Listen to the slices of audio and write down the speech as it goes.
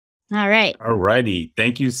All right. All righty.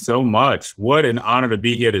 Thank you so much. What an honor to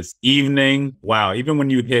be here this evening. Wow. Even when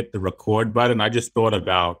you hit the record button, I just thought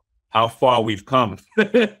about how far we've come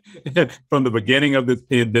from the beginning of this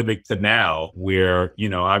pandemic to now, where,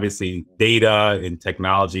 obviously data and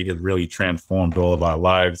technology has really transformed all of our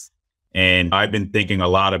lives. And I've been thinking a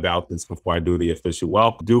lot about this before I do the official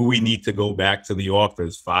welcome. Do we need to go back to the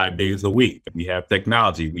office 5 days a week? We have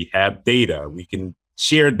technology, we have data, we can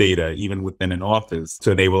share data even within an office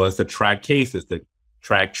to enable us to track cases, to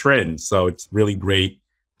track trends. So it's really great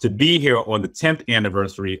to be here on the 10th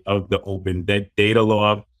anniversary of the Open Data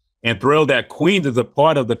Law, and thrilled that Queens is a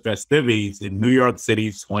part of the festivities in New York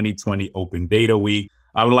City's 2020 Open Data Week.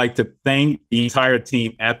 I would like to thank the entire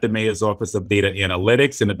team at the Mayor's Office of Data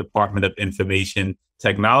Analytics and the Department of Information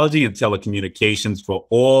Technology and Telecommunications for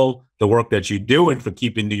all the work that you do and for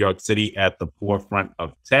keeping New York City at the forefront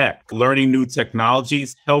of tech. Learning new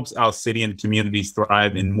technologies helps our city and communities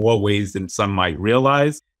thrive in more ways than some might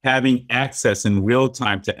realize. Having access in real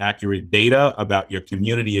time to accurate data about your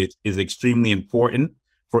community is extremely important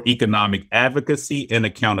for economic advocacy and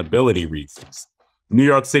accountability reasons. New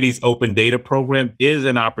York City's Open Data program is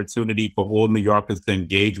an opportunity for all New Yorkers to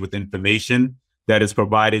engage with information that is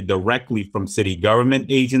provided directly from city government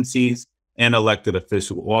agencies and elected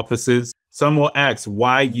official offices. Some will ask,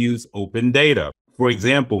 why use open data? For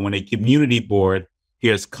example, when a community board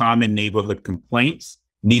hears common neighborhood complaints,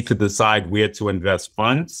 needs to decide where to invest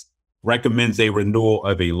funds, recommends a renewal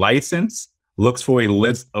of a license, looks for a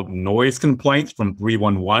list of noise complaints from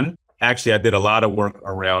 311. Actually, I did a lot of work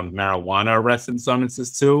around marijuana arrests and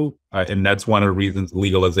summonses too. And that's one of the reasons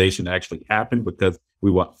legalization actually happened, because we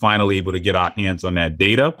were finally able to get our hands on that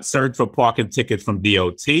data. Search for parking tickets from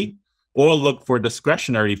DOT, or look for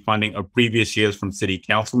discretionary funding of previous years from city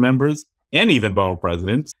council members and even borough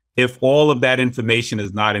presidents. If all of that information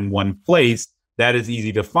is not in one place, that is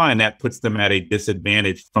easy to find. That puts them at a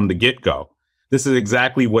disadvantage from the get-go. This is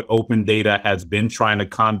exactly what open data has been trying to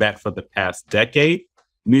combat for the past decade.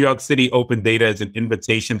 New York City Open Data is an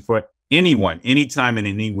invitation for anyone, anytime and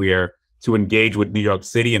anywhere, to engage with New York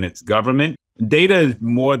City and its government. Data is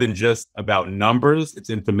more than just about numbers.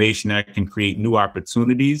 It's information that can create new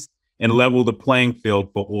opportunities and level the playing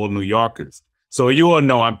field for all New Yorkers. So you all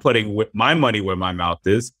know I'm putting my money where my mouth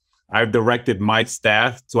is. I've directed my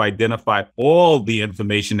staff to identify all the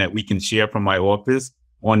information that we can share from my office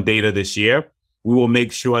on data this year. We will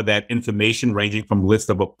make sure that information ranging from lists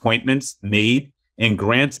of appointments made and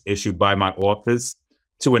grants issued by my office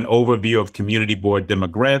to an overview of community board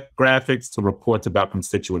demographics to reports about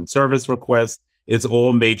constituent service requests is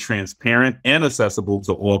all made transparent and accessible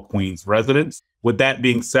to all Queens residents. With that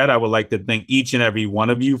being said, I would like to thank each and every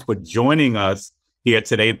one of you for joining us here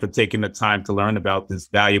today and for taking the time to learn about this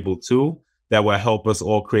valuable tool that will help us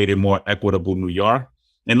all create a more equitable New York.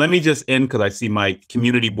 And let me just end, because I see my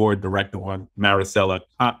community board director on, Maricela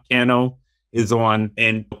Cano, is on.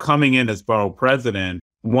 And coming in as borough president,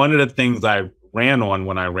 one of the things I ran on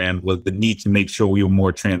when I ran was the need to make sure we were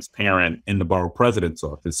more transparent in the borough president's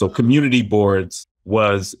office. So community boards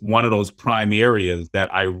was one of those prime areas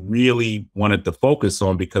that I really wanted to focus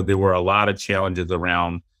on, because there were a lot of challenges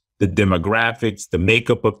around the demographics, the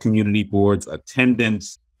makeup of community boards,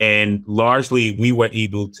 attendance. And largely, we were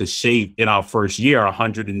able to shape in our first year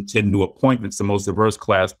 110 new appointments, the most diverse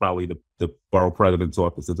class probably the borough president's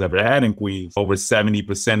office has ever had in Queens. Over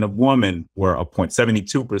 70% of women were appointed,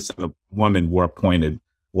 72% of women were appointed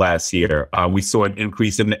last year. We saw an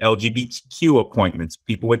increase in the LGBTQ appointments,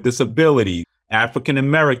 people with disabilities, African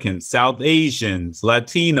Americans, South Asians,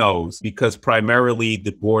 Latinos, because primarily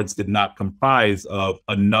the boards did not comprise of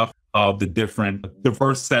enough of the different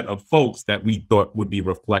diverse set of folks that we thought would be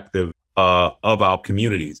reflective of our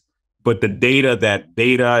communities. But the data that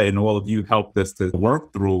Beta and all of you helped us to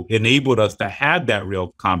work through enabled us to have that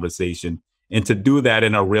real conversation and to do that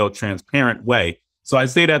in a real transparent way. So I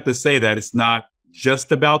say that to say that it's not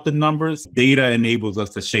just about the numbers. Data enables us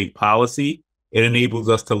to shape policy. It enables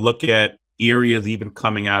us to look at areas even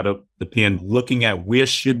coming out of the pen, looking at where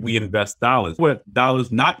should we invest dollars, where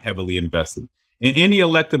dollars not heavily invested. And any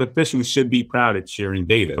elected official should be proud at sharing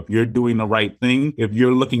data. If you're doing the right thing, if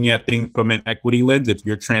you're looking at things from an equity lens, if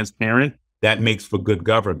you're transparent, that makes for good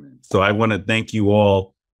government. So I want to thank you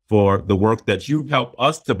all for the work that you've helped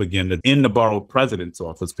us to begin in the borough president's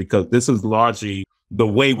office, because this is largely the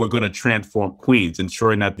way we're going to transform Queens,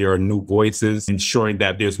 ensuring that there are new voices, ensuring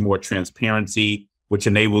that there's more transparency, which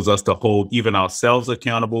enables us to hold even ourselves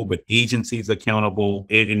accountable, but agencies accountable.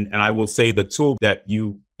 And I will say the tool that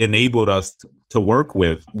you enabled us to work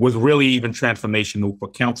with was really even transformational for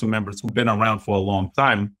council members who've been around for a long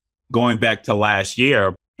time. Going back to last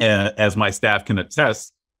year, as my staff can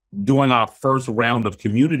attest, during our first round of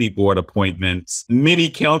community board appointments, many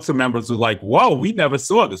council members were like, whoa, we never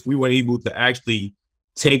saw this. We were able to actually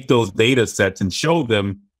take those data sets and show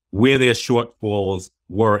them where their shortfalls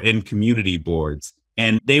were in community boards.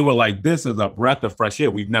 And they were like, this is a breath of fresh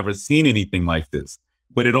air. We've never seen anything like this.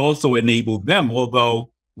 But it also enabled them,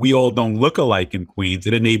 although we all don't look alike in Queens,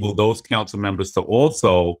 it enabled those council members to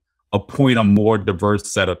also appoint a more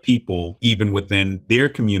diverse set of people, even within their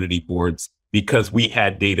community boards, because we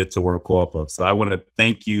had data to work off of. So I want to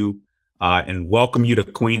thank you and welcome you to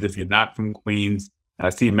Queens if you're not from Queens. I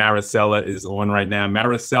see Maricela is on right now.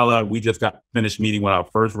 Maricela, we just got finished meeting with our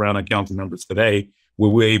first round of council members today, where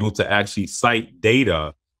we're able to actually cite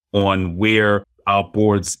data on where our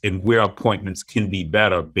boards and where appointments can be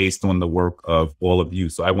better based on the work of all of you.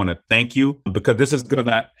 So I want to thank you, because this is going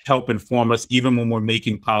to help inform us even when we're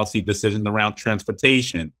making policy decisions around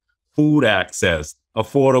transportation, food access,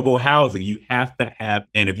 affordable housing. You have to have,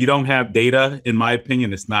 and if you don't have data, in my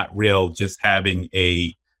opinion, it's not real just having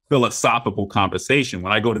a philosophical conversation.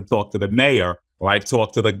 When I go to talk to the mayor or I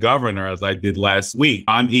talk to the governor, as I did last week,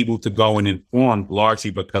 I'm able to go and inform largely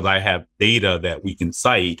because I have data that we can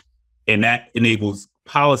cite. And that enables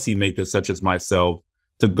policymakers such as myself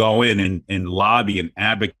to go in and lobby and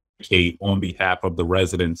advocate on behalf of the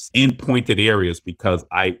residents in pointed areas because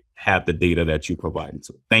I have the data that you provided.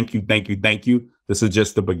 So thank you, thank you, thank you. This is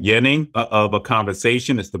just the beginning of a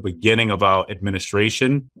conversation. It's the beginning of our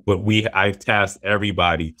administration, but I've tasked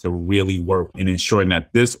everybody to really work in ensuring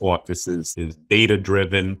that this office is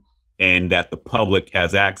data-driven and that the public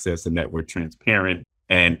has access and that we're transparent,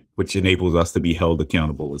 and which enables us to be held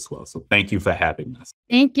accountable as well. So thank you for having us.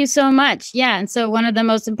 Thank you so much. Yeah. And so one of the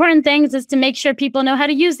most important things is to make sure people know how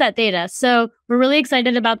to use that data. So we're really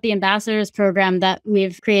excited about the ambassadors program that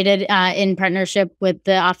we've created in partnership with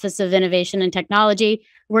the Office of Innovation and Technology.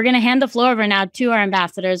 We're going to hand the floor over now to our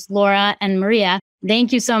ambassadors, Laura and Maria.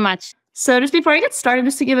 Thank you so much. So just before I get started,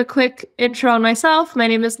 just to give a quick intro on myself, my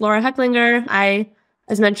name is Laura Hecklinger. I,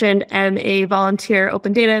 as mentioned, am a volunteer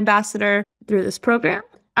open data ambassador through this program.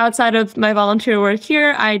 Outside of my volunteer work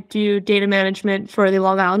here, I do data management for the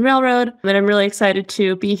Long Island Railroad, and I'm really excited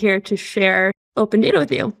to be here to share open data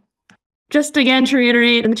with you. Just again to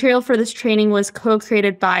reiterate, the material for this training was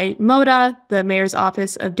co-created by MODA, the Mayor's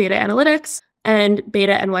Office of Data Analytics, and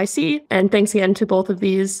BetaNYC. And thanks again to both of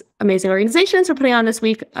these amazing organizations for putting on this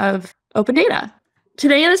week of open data.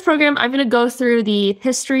 Today in this program, I'm going to go through the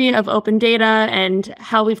history of open data and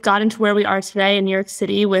how we've gotten to where we are today in New York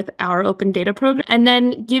City with our open data program, and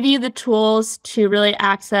then give you the tools to really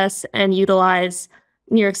access and utilize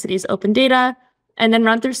New York City's open data, and then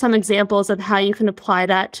run through some examples of how you can apply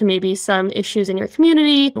that to maybe some issues in your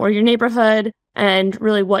community or your neighborhood, and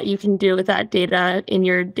really what you can do with that data in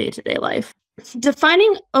your day-to-day life.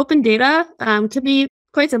 Defining open data to be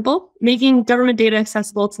quite simple, making government data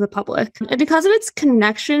accessible to the public. And because of its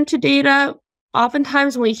connection to data,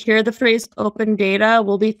 oftentimes when we hear the phrase open data,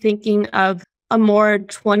 we'll be thinking of a more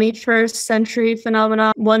 21st century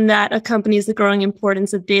phenomenon, one that accompanies the growing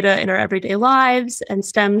importance of data in our everyday lives and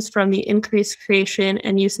stems from the increased creation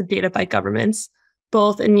and use of data by governments,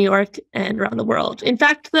 both in New York and around the world. In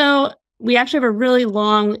fact, though, we actually have a really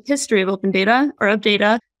long history of open data, or of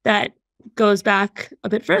data, that goes back a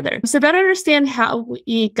bit further. So to better understand how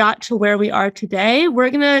we got to where we are today,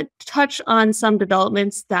 we're going to touch on some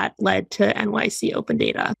developments that led to NYC Open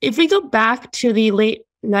Data. If we go back to the late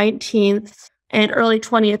 19th and early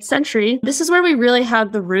 20th century, this is where we really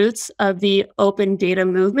have the roots of the open data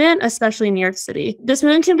movement, especially in New York City. This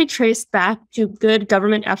movement can be traced back to good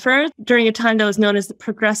government effort during a time that was known as the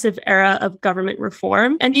progressive era of government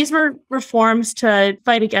reform. And these were reforms to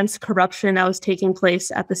fight against corruption that was taking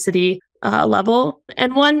place at the city level.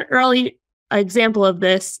 And one early example of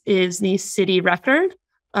this is the City Record,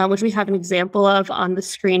 which we have an example of on the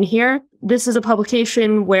screen here. This is a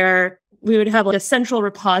publication where we would have a central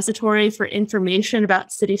repository for information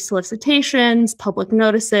about city solicitations, public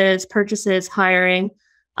notices, purchases, hiring.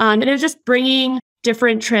 And it was just bringing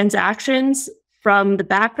different transactions from the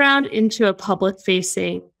background into a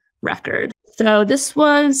public-facing record. So this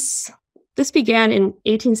began in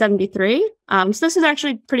 1873. So this is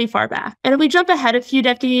actually pretty far back. And if we jump ahead a few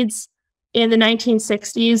decades, in the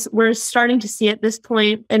 1960s, we're starting to see at this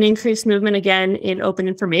point an increased movement again in open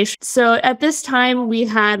information. So at this time, we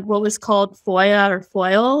had what was called FOIA or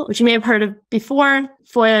FOIL, which you may have heard of before.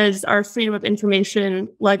 FOIA is our Freedom of Information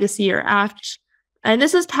Legacy or Act. And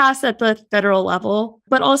this is passed at the federal level,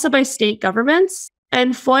 but also by state governments.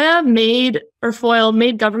 And FOIL made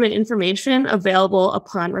government information available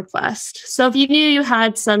upon request. So if you knew you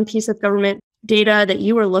had some piece of government data that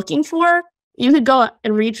you were looking for, you could go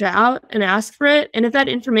and reach out and ask for it. And if that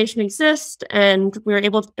information exists and and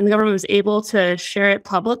the government was able to share it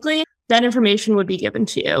publicly, that information would be given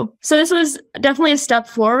to you. So this was definitely a step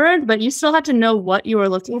forward, but you still had to know what you were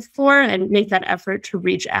looking for and make that effort to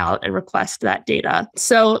reach out and request that data.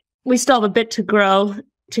 So we still have a bit to grow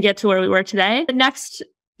to get to where we were today. The next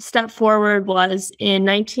step forward was in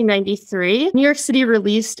 1993, New York City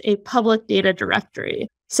released a public data directory.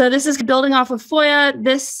 So this is building off of FOIA.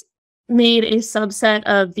 This made a subset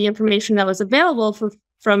of the information that was available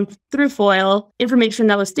through FOIL, information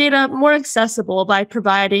that was data, more accessible by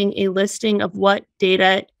providing a listing of what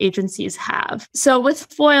data agencies have. So with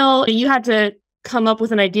FOIL, you had to come up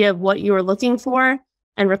with an idea of what you were looking for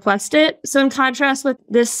and request it. So in contrast with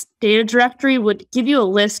this data directory would give you a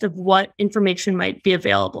list of what information might be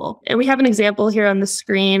available. And we have an example here on the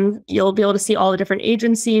screen. You'll be able to see all the different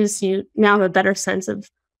agencies. You now have a better sense of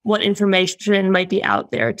what information might be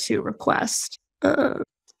out there to request.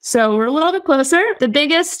 So we're a little bit closer. The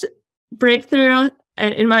biggest breakthrough,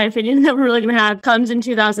 in my opinion, that we're really going to have comes in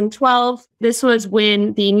 2012. This was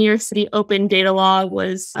when the New York City Open Data law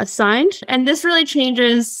was signed. And this really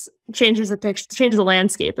changes the picture, changes the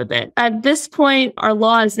landscape a bit. At this point, our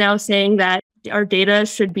law is now saying that our data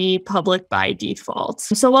should be public by default.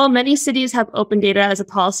 So while many cities have open data as a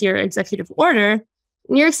policy or executive order,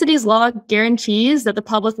 New York City's law guarantees that the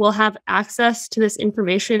public will have access to this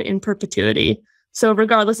information in perpetuity. So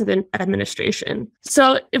regardless of administration.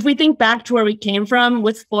 So if we think back to where we came from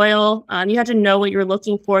with FOIL, you had to know what you're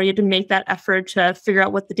looking for. You had to make that effort to figure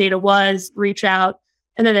out what the data was, reach out,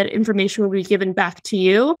 and then that information would be given back to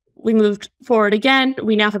you. We moved forward again.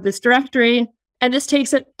 We now have this directory, and this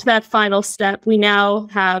takes it to that final step. We now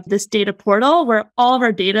have this data portal where all of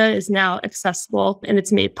our data is now accessible and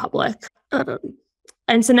it's made public.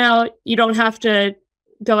 And so now you don't have to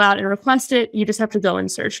go out and request it. You just have to go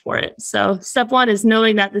and search for it. So step one is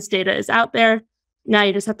knowing that this data is out there. Now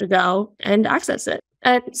you just have to go and access it.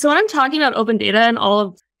 And so when I'm talking about open data in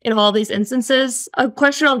all these instances, a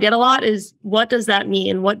question I'll get a lot is, what does that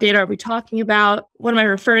mean? What data are we talking about? What am I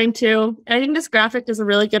referring to? And I think this graphic is a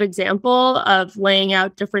really good example of laying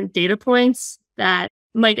out different data points that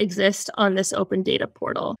might exist on this open data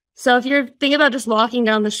portal. So if you're thinking about just walking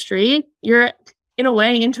down the street, you're in a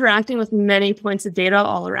way interacting with many points of data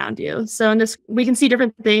all around you. So in this, we can see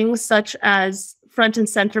different things such as front and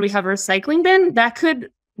center, we have a recycling bin. That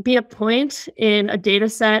could be a point in a data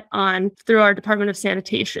set through our Department of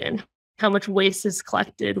Sanitation. How much waste is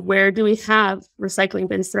collected? Where do we have recycling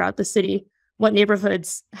bins throughout the city? What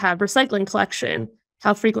neighborhoods have recycling collection?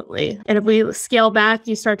 How frequently? And if we scale back,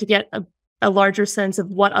 you start to get a larger sense of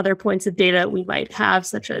what other points of data we might have,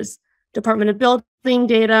 such as Department of Building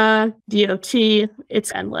data, DOT,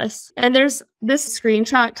 it's endless. And this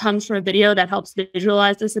screenshot comes from a video that helps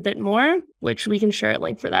visualize this a bit more, which we can share a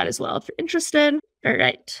link for that as well if you're interested. All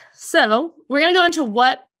right. So we're going to go into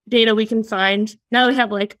what data we can find. Now we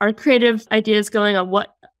have our creative ideas going on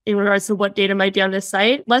in regards to what data might be on this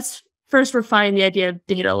site. Let's first refine the idea of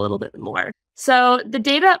data a little bit more. So the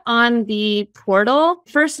data on the portal,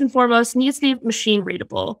 first and foremost, needs to be machine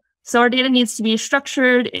readable. So our data needs to be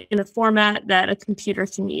structured in a format that a computer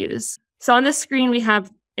can use. So on this screen, we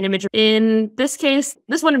have an image. In this case,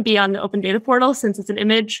 this wouldn't be on the open data portal since it's an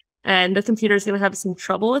image and the computer is going to have some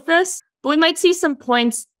trouble with this. But we might see some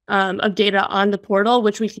points of data on the portal,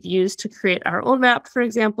 which we could use to create our own map, for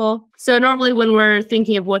example. So normally when we're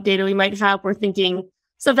thinking of what data we might have, we're thinking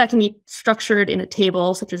stuff that can be structured in a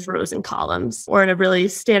table, such as rows and columns, or in a really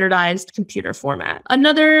standardized computer format.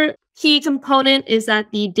 Another key component is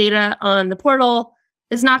that the data on the portal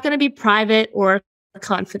is not going to be private or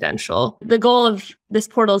confidential. The goal of this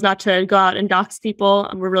portal is not to go out and dox people.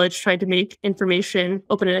 We're really just trying to make information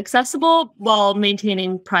open and accessible while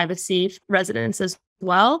maintaining privacy for residents as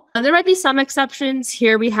well. There might be some exceptions.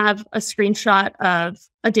 Here we have a screenshot of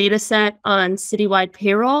a data set on citywide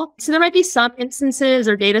payroll. So there might be some instances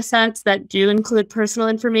or data sets that do include personal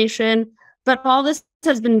information, but all this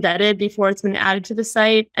has been vetted before it's been added to the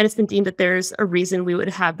site, and it's been deemed that there's a reason we would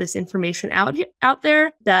have this information out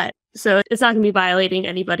there, so it's not going to be violating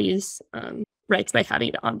anybody's rights by having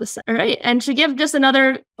it on the site. All right, and to give just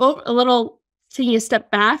taking a step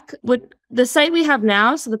back, with the site we have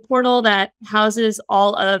now, so the portal that houses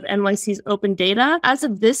all of NYC's open data, as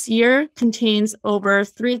of this year, contains over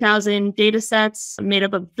 3,000 data sets made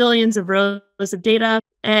up of billions of rows of data.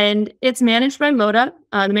 And it's managed by MODA,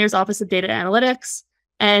 the Mayor's Office of Data Analytics,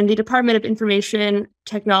 and the Department of Information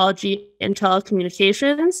Technology and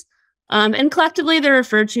Telecommunications. And collectively, they're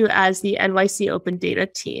referred to as the NYC Open Data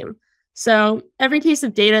team. So every piece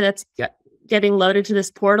of data that's getting loaded to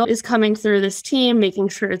this portal is coming through this team, making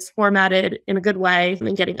sure it's formatted in a good way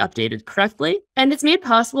and getting updated correctly. And it's made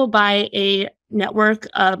possible by a network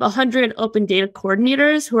of 100 open data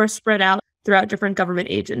coordinators who are spread out throughout different government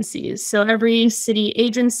agencies. So every city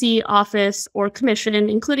agency, office, or commission,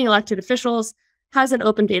 including elected officials, has an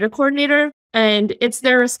open data coordinator. And it's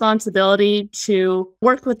their responsibility to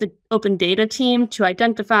work with the open data team to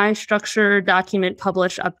identify, structure, document,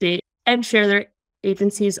 publish, update, and share their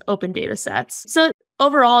agency's open data sets. So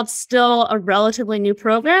overall, it's still a relatively new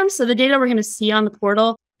program. So the data we're going to see on the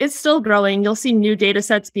portal is still growing. You'll see new data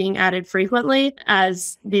sets being added frequently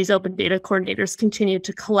as these open data coordinators continue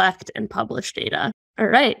to collect and publish data. All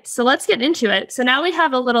right, so let's get into it. So now we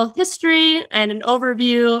have a little history and an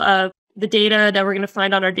overview of the data that we're going to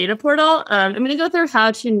find on our data portal. I'm going to go through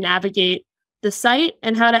how to navigate the site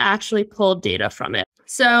and how to actually pull data from it.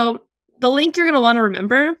 So the link you're going to want to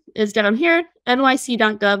remember is down here,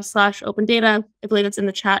 nyc.gov/open data. I believe it's in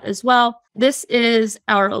the chat as well. This is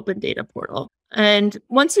our open data portal. And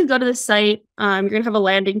once you go to the site, you're going to have a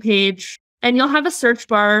landing page and you'll have a search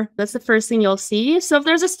bar. That's the first thing you'll see. So if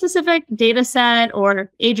there's a specific data set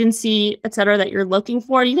or agency, et cetera, that you're looking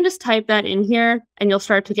for, you can just type that in here and you'll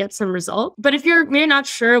start to get some results. But if you're maybe not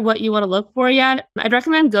sure what you want to look for yet, I'd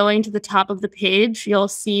recommend going to the top of the page. You'll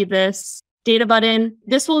see this data button.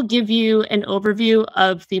 This will give you an overview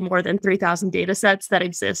of the more than 3,000 data sets that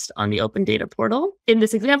exist on the open data portal. In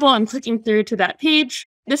this example, I'm clicking through to that page.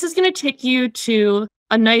 This is going to take you to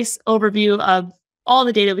a nice overview of all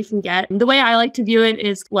the data we can get. The way I like to view it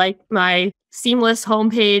is like my seamless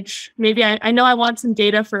homepage. Maybe I know I want some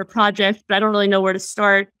data for a project, but I don't really know where to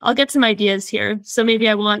start. I'll get some ideas here. So maybe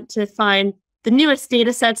I want to find the newest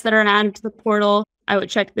data sets that are added to the portal. I would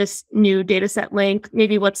check this new data set link,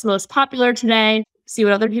 maybe what's most popular today, see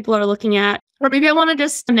what other people are looking at. Or maybe I want to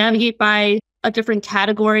just navigate by a different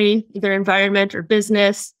category, either environment or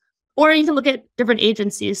business. Or you can look at different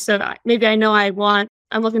agencies. So maybe I know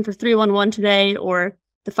I'm looking for 311 today or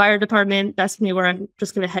the fire department. That's me where I'm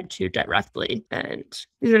just going to head to directly. And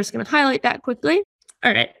we're just going to highlight that quickly.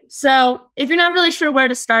 All right. So if you're not really sure where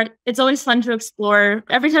to start, it's always fun to explore.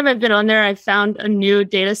 Every time I've been on there, I've found a new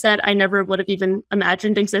data set I never would have even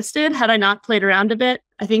imagined existed had I not played around a bit.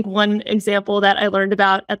 I think one example that I learned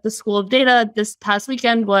about at the School of Data this past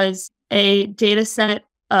weekend was a data set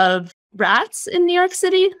of rats in New York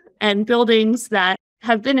City and buildings that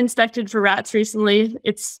have been inspected for rats recently.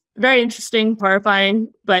 It's very interesting,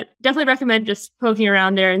 horrifying, but definitely recommend just poking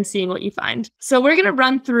around there and seeing what you find. So we're going to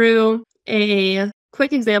run through a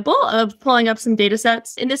quick example of pulling up some data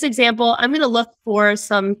sets. In this example, I'm going to look for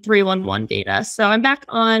some 311 data. So I'm back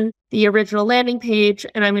on the original landing page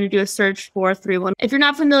and I'm going to do a search for 311. If you're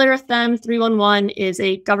not familiar with them, 311 is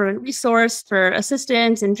a government resource for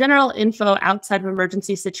assistance and general info outside of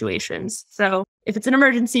emergency situations. So if it's an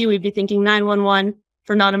emergency, we'd be thinking 911.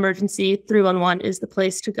 For non-emergency, 311 is the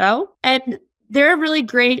place to go. And they're a really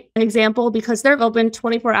great example because they're open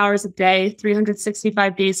 24 hours a day,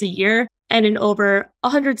 365 days a year, and in over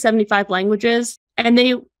 175 languages. And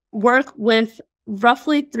they work with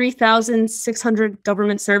roughly 3,600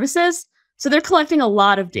 government services. So they're collecting a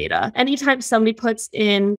lot of data. Anytime somebody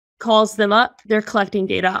calls them up, they're collecting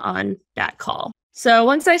data on that call. So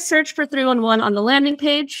once I search for 311 on the landing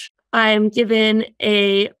page, I'm given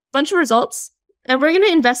a bunch of results. And we're going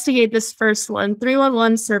to investigate this first one,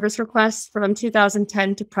 311 service requests from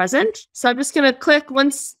 2010 to present. So I'm just going to click,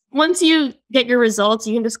 once you get your results,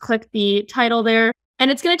 you can just click the title there, and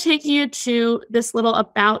it's going to take you to this little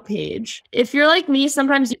about page. If you're like me,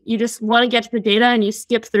 sometimes you just want to get to the data and you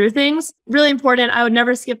skip through things. Really important. I would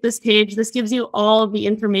never skip this page. This gives you all of the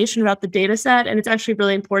information about the data set, and it's actually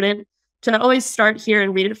really important to always start here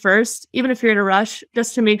and read it first, even if you're in a rush,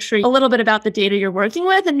 just to make sure a little bit about the data you're working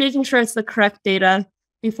with and making sure it's the correct data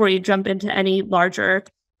before you jump into any larger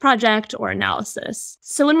project or analysis.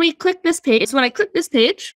 So when I click this page,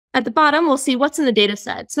 at the bottom, we'll see what's in the data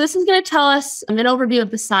set. So this is going to tell us an overview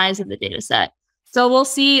of the size of the data set. So we'll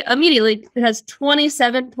see immediately it has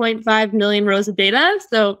 27.5 million rows of data.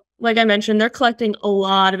 So like I mentioned, they're collecting a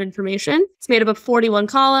lot of information. It's made up of 41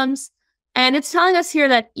 columns. And it's telling us here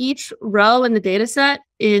that each row in the data set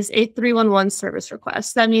is a 311 service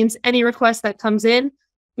request. That means any request that comes in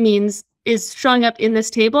is showing up in this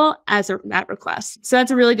table as that request. So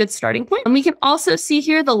that's a really good starting point. And we can also see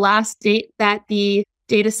here the last date that the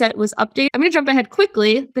data set was updated. I'm going to jump ahead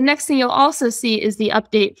quickly. The next thing you'll also see is the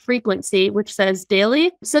update frequency, which says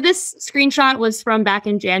daily. So this screenshot was from back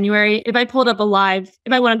in January. If I went onto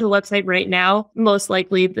the website right now, most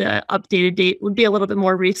likely the updated date would be a little bit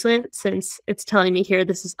more recent since it's telling me here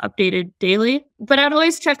this is updated daily. But I'd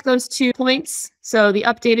always check those 2 points. So the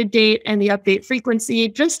updated date and the update frequency,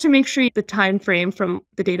 just to make sure the time frame from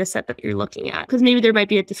the data set that you're looking at, because maybe there might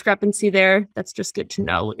be a discrepancy there. That's just good to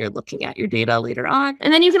know when you're looking at your data later on.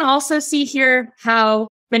 And then you can also see here how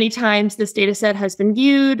many times this data set has been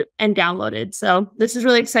viewed and downloaded. So this is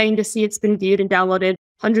really exciting to see it's been viewed and downloaded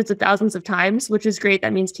hundreds of thousands of times, which is great.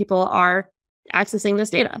 That means people are accessing this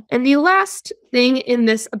data. And the last thing in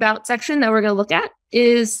this about section that we're going to look at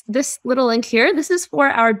is this little link here. This is for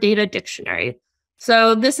our data dictionary.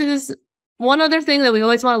 So this is one other thing that we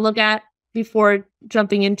always want to look at before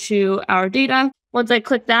jumping into our data. Once I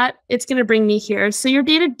click that, it's going to bring me here. So your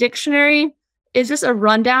data dictionary is just a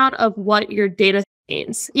rundown of what your data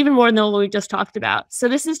means, even more than what we just talked about. So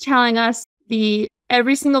this is telling us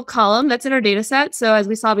every single column that's in our data set. So as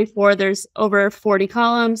we saw before, there's over 40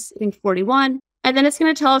 columns, I think 41. And then it's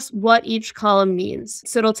going to tell us what each column means.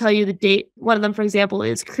 So it'll tell you the date. One of them, for example,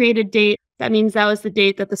 is created date. That means that was the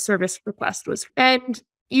date that the service request was. And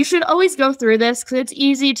you should always go through this because it's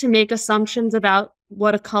easy to make assumptions about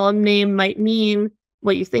what a column name might mean,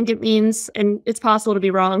 what you think it means, and it's possible to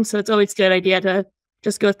be wrong. So it's always a good idea to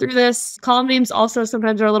just go through this. Column names also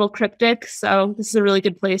sometimes are a little cryptic. So this is a really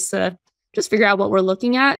good place to just figure out what we're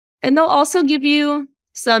looking at. And they'll also give you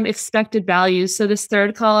some expected values. So this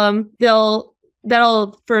third column, that'll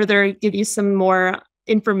further give you some more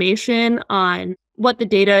information on what the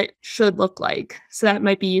data should look like. So that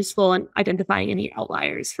might be useful in identifying any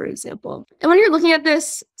outliers, for example. And when you're looking at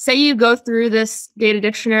this, say you go through this data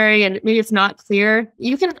dictionary and maybe it's not clear,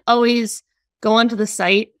 you can always go onto the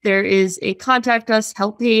site. There is a contact us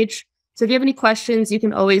help page. So if you have any questions, you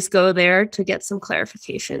can always go there to get some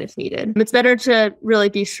clarification if needed. It's better to really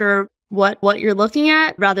be sure what you're looking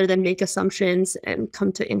at rather than make assumptions and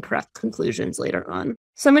come to incorrect conclusions later on.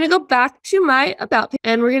 So I'm going to go back to my about page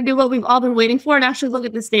and we're going to do what we've all been waiting for and actually look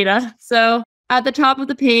at this data. So at the top of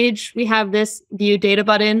the page, we have this view data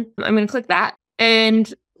button. I'm going to click that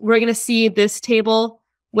and we're going to see this table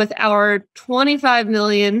with our 25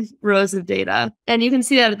 million rows of data. And you can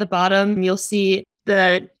see that at the bottom, you'll see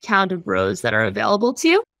the count of rows that are available to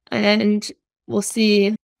you. And we'll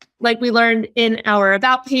see, like we learned in our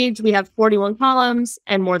about page, we have 41 columns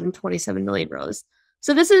and more than 27 million rows.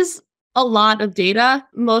 So this is a lot of data,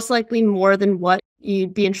 most likely more than what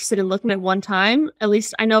you'd be interested in looking at one time. At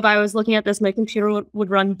least I know if I was looking at this, my computer would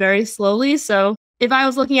run very slowly. So if I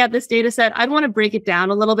was looking at this data set, I'd want to break it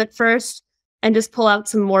down a little bit first and just pull out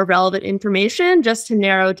some more relevant information just to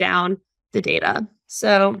narrow down the data.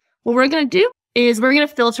 So what we're going to do is we're going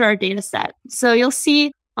to filter our data set. So you'll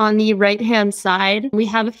see on the right-hand side, we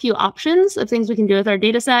have a few options of things we can do with our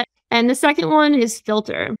data set. And the second one is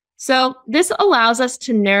filter. So this allows us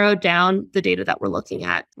to narrow down the data that we're looking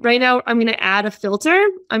at. Right now, I'm going to add a filter.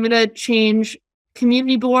 I'm going to change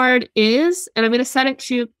community board is, and I'm going to set it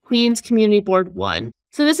to Queens Community Board 1.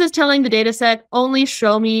 So this is telling the data set only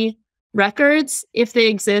show me records if they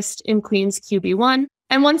exist in Queens QB1.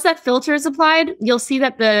 And once that filter is applied, you'll see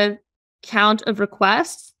that the count of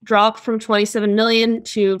requests dropped from 27 million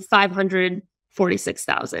to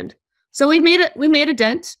 546,000. So we made a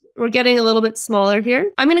dent. We're getting a little bit smaller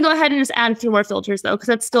here. I'm going to go ahead and just add a few more filters though, because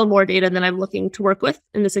that's still more data than I'm looking to work with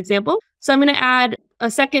in this example. So I'm going to add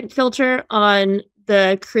a second filter on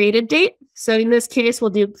the created date. So in this case,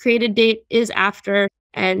 we'll do created date is after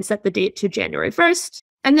and set the date to January 1st.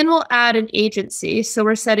 And then we'll add an agency. So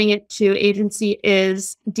we're setting it to agency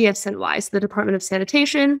is DSNY, so the Department of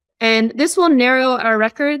Sanitation. And this will narrow our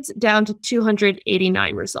records down to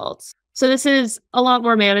 289 results. So this is a lot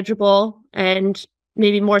more manageable and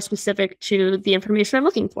maybe more specific to the information I'm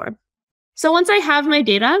looking for. So once I have my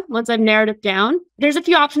data, once I've narrowed it down, there's a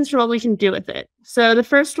few options for what we can do with it. So the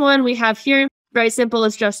first one we have here, very simple,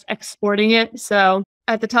 is just exporting it. So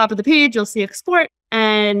at the top of the page, you'll see export,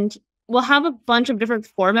 and we'll have a bunch of different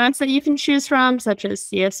formats that you can choose from, such as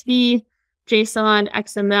CSV, JSON,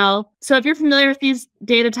 XML. So if you're familiar with these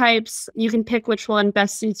data types, you can pick which one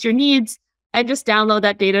best suits your needs and just download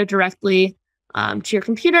that data directly to your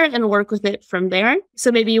computer and work with it from there.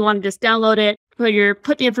 So maybe you want to just download it,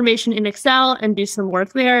 put the information in Excel and do some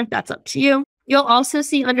work there. That's up to you. You'll also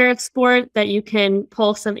see under export that you can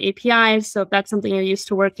pull some APIs. So if that's something you're used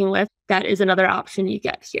to working with, that is another option you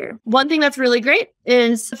get here. One thing that's really great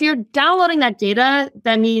is if you're downloading that data,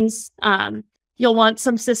 that means you'll want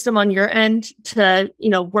some system on your end to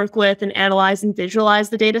work with and analyze and visualize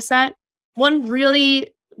the data set. One really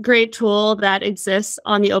great tool that exists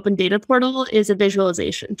on the Open Data portal is a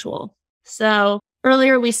visualization tool. So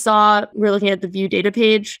earlier we're looking at the view data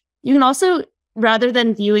page. You can also, rather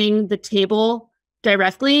than viewing the table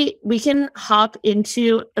directly, we can hop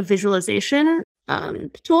into a visualization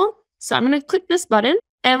tool. So I'm going to click this button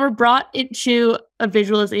and we're brought into a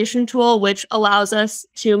visualization tool, which allows us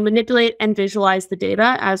to manipulate and visualize the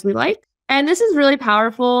data as we like. And this is really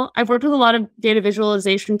powerful. I've worked with a lot of data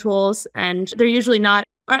visualization tools, and they're usually not,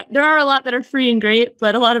 there are a lot that are free and great,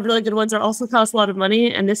 but a lot of really good ones are also cost a lot of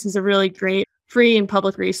money. And this is a really great free and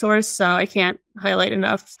public resource. So I can't highlight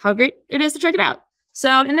enough how great it is to check it out.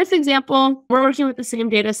 So in this example, we're working with the same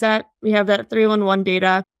data set. We have that 311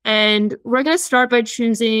 data, and we're going to start by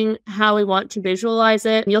choosing how we want to visualize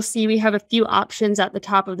it. You'll see we have a few options at the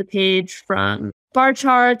top of the page, from bar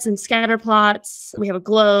charts and scatter plots. We have a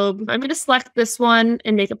globe. I'm going to select this one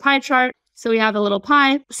and make a pie chart. So we have a little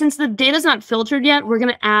pie. Since the data is not filtered yet, we're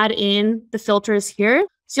going to add in the filters here.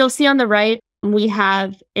 So you'll see on the right, we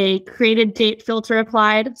have a created date filter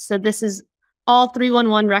applied. So this is all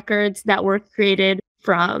 311 records that were created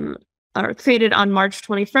on March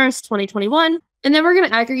 21st, 2021. And then we're going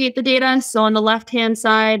to aggregate the data. So on the left-hand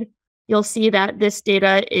side, you'll see that this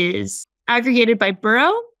data is aggregated by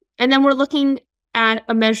borough. And then we're looking at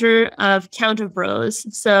a measure of count of rows.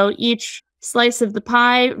 So each slice of the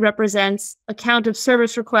pie represents a count of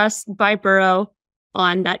service requests by borough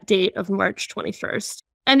on that date of March 21st.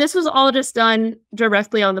 And this was all just done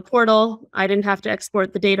directly on the portal. I didn't have to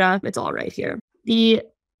export the data. It's all right here.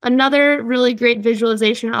 Another really great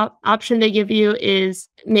visualization option they give you is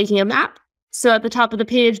making a map. So at the top of the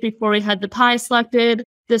page, before we had the pie selected,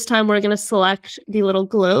 this time we're going to select the little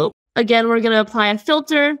globe. Again, we're going to apply a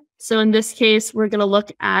filter. So in this case, we're going to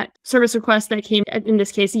look at service requests that came, in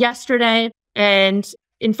this case, yesterday. And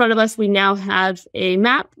in front of us, we now have a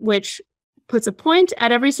map, which puts a point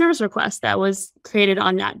at every service request that was created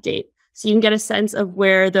on that date. So you can get a sense of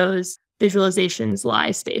where those visualizations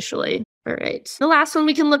lie spatially. All right. The last one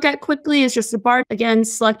we can look at quickly is just a bar. Again,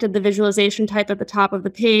 selected the visualization type at the top of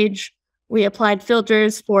the page. We applied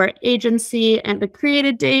filters for agency and the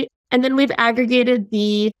created date. And then we've aggregated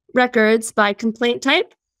the records by complaint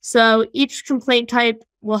type. So each complaint type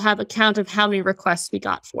will have a count of how many requests we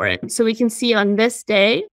got for it. So we can see on this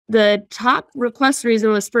day, the top request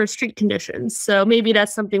reason was for street conditions. So maybe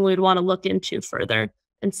that's something we'd want to look into further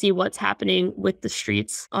and see what's happening with the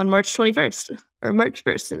streets on March 21st, or March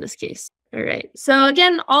 1st in this case. All right. So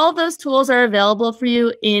again, all of those tools are available for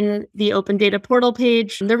you in the Open Data portal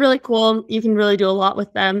page. They're really cool. You can really do a lot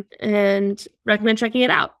with them, and recommend checking it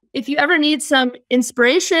out. If you ever need some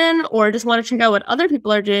inspiration or just want to check out what other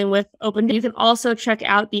people are doing with Open Data, you can also check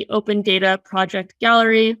out the Open Data Project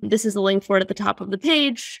Gallery. This is a link for it at the top of the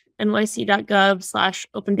page,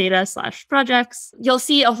 nyc.gov/opendata/projects. You'll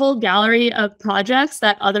see a whole gallery of projects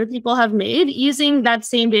that other people have made using that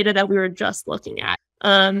same data that we were just looking at.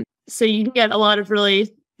 So you can get a lot of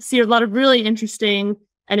really interesting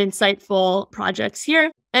and insightful projects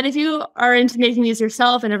here. And if you are into making these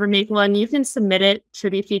yourself and ever make one, you can submit it to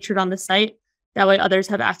be featured on the site. That way others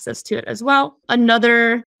have access to it as well.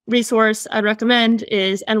 Another resource I'd recommend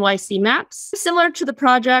is NYC Maps. Similar to the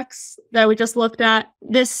projects that we just looked at,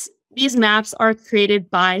 these maps are created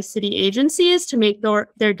by city agencies to make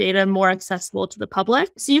their data more accessible to the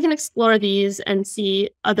public. So you can explore these and see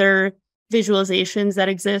other visualizations that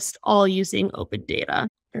exist all using open data.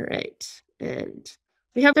 All right. And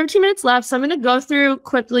we have 13 minutes left, so I'm going to go through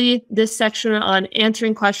quickly this section on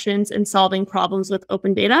answering questions and solving problems with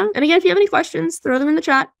open data. And again, if you have any questions, throw them in the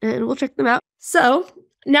chat and we'll check them out. So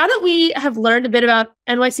now that we have learned a bit about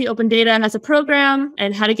NYC Open Data as a program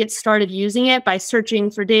and how to get started using it by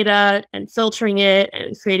searching for data and filtering it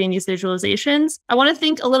and creating these visualizations, I want to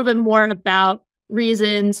think a little bit more about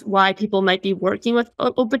reasons why people might be working with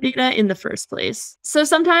open data in the first place. So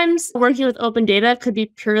sometimes working with open data could be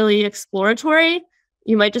purely exploratory.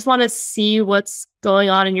 You might just want to see what's going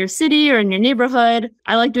on in your city or in your neighborhood.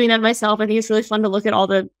 I like doing that myself. I think it's really fun to look at all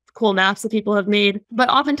the cool maps that people have made. But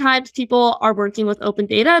oftentimes people are working with open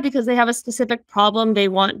data because they have a specific problem they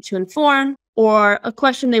want to inform or a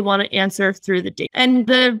question they want to answer through the data. And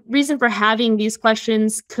the reason for having these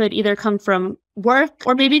questions could either come from work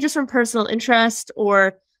or maybe just from personal interest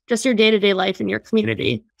or just your day-to-day life in your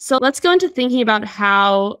community. So let's go into thinking about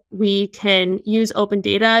how we can use open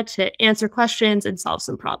data to answer questions and solve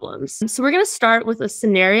some problems. So we're going to start with a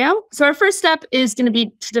scenario. So our first step is going to be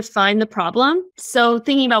to define the problem. So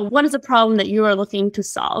thinking about what is a problem that you are looking to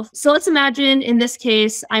solve. So let's imagine in this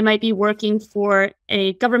case, I might be working for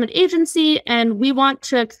a government agency and we want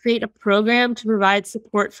to create a program to provide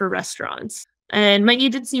support for restaurants. And my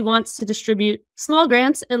agency wants to distribute small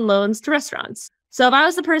grants and loans to restaurants. So if I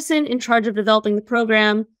was the person in charge of developing the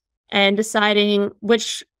program and deciding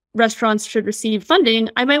which restaurants should receive funding,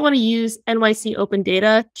 I might want to use NYC Open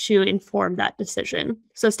Data to inform that decision.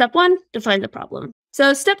 So step 1, define the problem.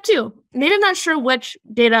 So step 2, maybe I'm not sure which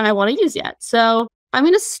data I want to use yet. So I'm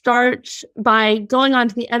going to start by going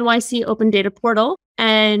onto the NYC Open Data portal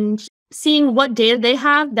and seeing what data they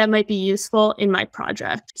have that might be useful in my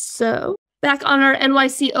project. So back on our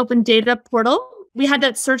NYC Open Data portal, we had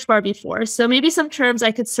that search bar before. So maybe some terms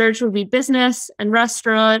I could search would be business and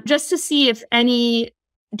restaurant, just to see if any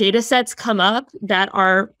data sets come up that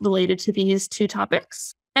are related to these two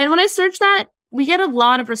topics. And when I search that, we get a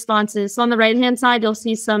lot of responses. So on the right-hand side, you'll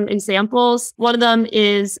see some examples. One of them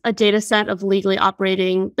is a data set of legally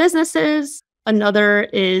operating businesses. Another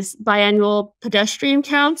is biannual pedestrian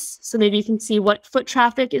counts. So maybe you can see what foot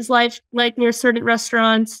traffic is like near certain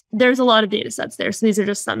restaurants. There's a lot of data sets there. So these are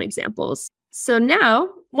just some examples. So now,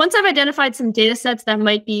 once I've identified some data sets that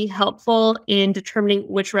might be helpful in determining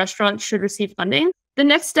which restaurant should receive funding, the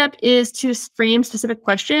next step is to frame specific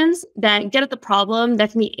questions that get at the problem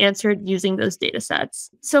that can be answered using those data sets.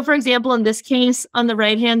 So for example, in this case, on the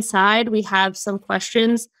right-hand side, we have some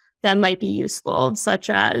questions that might be useful, such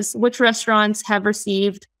as which restaurants have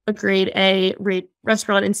received a grade A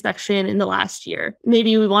restaurant inspection in the last year.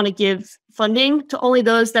 Maybe we want to give funding to only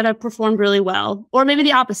those that have performed really well, or maybe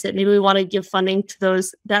the opposite. Maybe we want to give funding to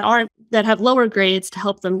those that have lower grades to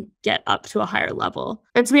help them get up to a higher level.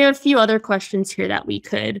 And so we have a few other questions here that we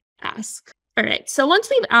could ask. All right. So once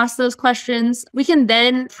we've asked those questions, we can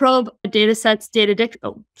then probe a data set's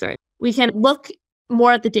we can look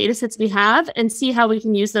more at the data sets we have and see how we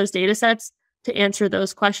can use those data sets to answer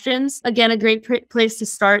those questions. Again, a great place to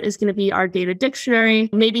start is going to be our data dictionary.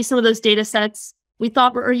 Maybe some of those data sets we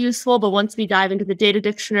thought were useful, but once we dive into the data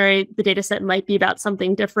dictionary, the data set might be about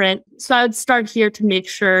something different. So I would start here to make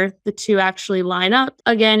sure the two actually line up.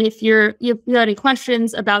 Again, if you have any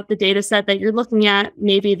questions about the data set that you're looking at,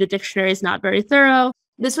 maybe the dictionary is not very thorough.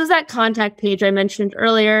 This was that contact page I mentioned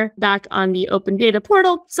earlier back on the Open Data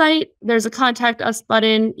portal site. There's a contact us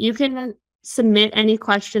button. You can submit any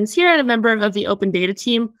questions here, and a member of the Open Data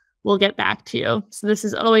team will get back to you. So this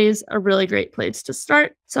is always a really great place to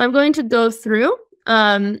start. So I'm going to go through.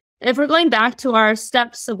 If we're going back to our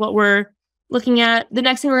steps of what we're looking at, the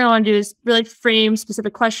next thing we're going to want to do is really frame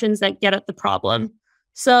specific questions that get at the problem.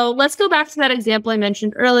 So let's go back to that example I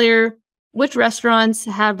mentioned earlier. Which restaurants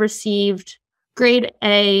have received grade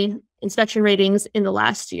A inspection ratings in the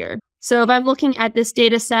last year? So if I'm looking at this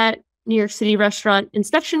data set, New York City restaurant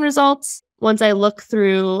inspection results, once I look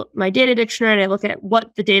through my data dictionary and I look at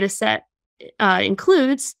what the data set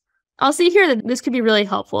includes, I'll see here that this could be really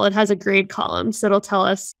helpful. It has a grade column, so it'll tell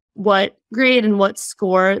us what grade and what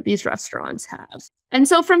score these restaurants have. And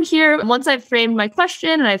so from here, once I've framed my question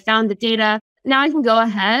and I've found the data, now I can go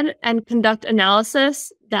ahead and conduct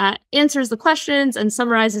analysis that answers the questions and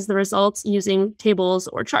summarizes the results using tables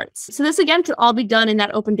or charts. So this, again, could all be done in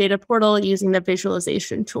that Open Data portal using the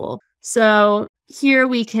visualization tool. So here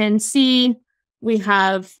we can see we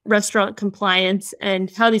have restaurant compliance and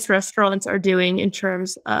how these restaurants are doing in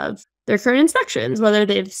terms of their current inspections, whether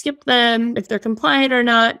they've skipped them, if they're compliant or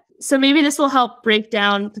not. So maybe this will help break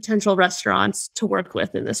down potential restaurants to work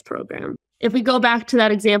with in this program. If we go back to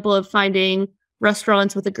that example of finding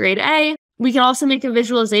restaurants with a grade A, we can also make a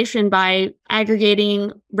visualization by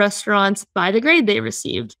aggregating restaurants by the grade they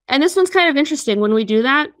received. And this one's kind of interesting. When we do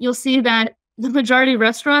that, you'll see that the majority of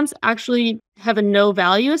restaurants actually have a no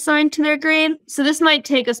value assigned to their grade. So this might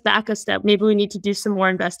take us back a step. Maybe we need to do some more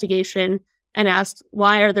investigation and ask,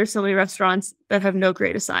 why are there so many restaurants that have no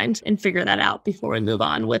grade assigned, and figure that out before we move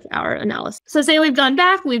on with our analysis. So say we've gone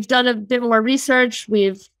back, we've done a bit more research,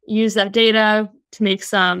 we've used that data to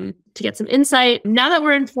get some insight. Now that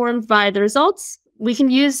we're informed by the results, we can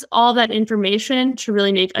use all that information to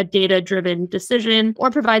really make a data-driven decision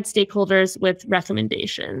or provide stakeholders with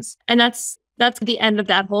recommendations. And that's the end of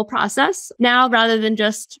that whole process. Now, rather than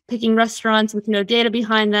just picking restaurants with no data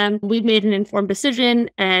behind them, we've made an informed decision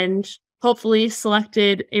and hopefully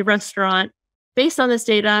selected a restaurant based on this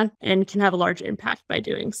data and can have a large impact by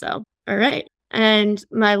doing so. All right. And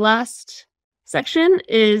my last section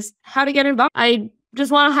is how to get involved. I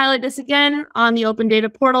just want to highlight this again. On the Open Data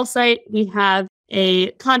portal site, we have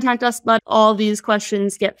a contact us button. All these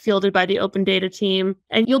questions get fielded by the Open Data team,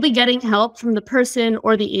 and you'll be getting help from the person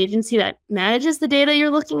or the agency that manages the data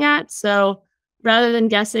you're looking at. So rather than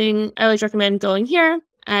guessing, I always recommend going here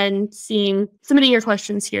and submitting your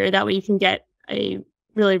questions here. That way you can get a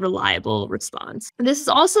really reliable response. And this is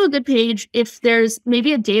also a good page if there's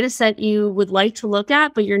maybe a data set you would like to look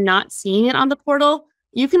at, but you're not seeing it on the portal.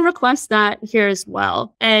 You can request that here as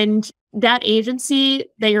well. And that agency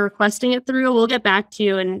that you're requesting it through will get back to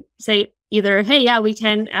you and say, either, hey, yeah, we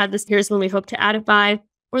can add this. Here's when we hope to add it by,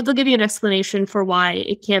 or they'll give you an explanation for why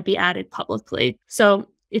it can't be added publicly. So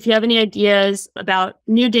if you have any ideas about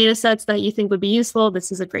new data sets that you think would be useful,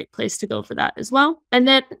 this is a great place to go for that as well. And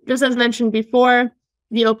then, just as mentioned before,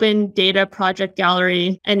 the Open Data Project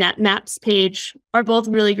Gallery and that Maps page are both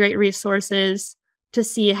really great resources to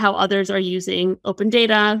see how others are using open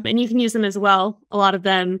data. And you can use them as well. A lot of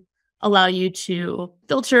them allow you to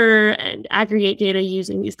filter and aggregate data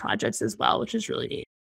using these projects as well, which is really neat.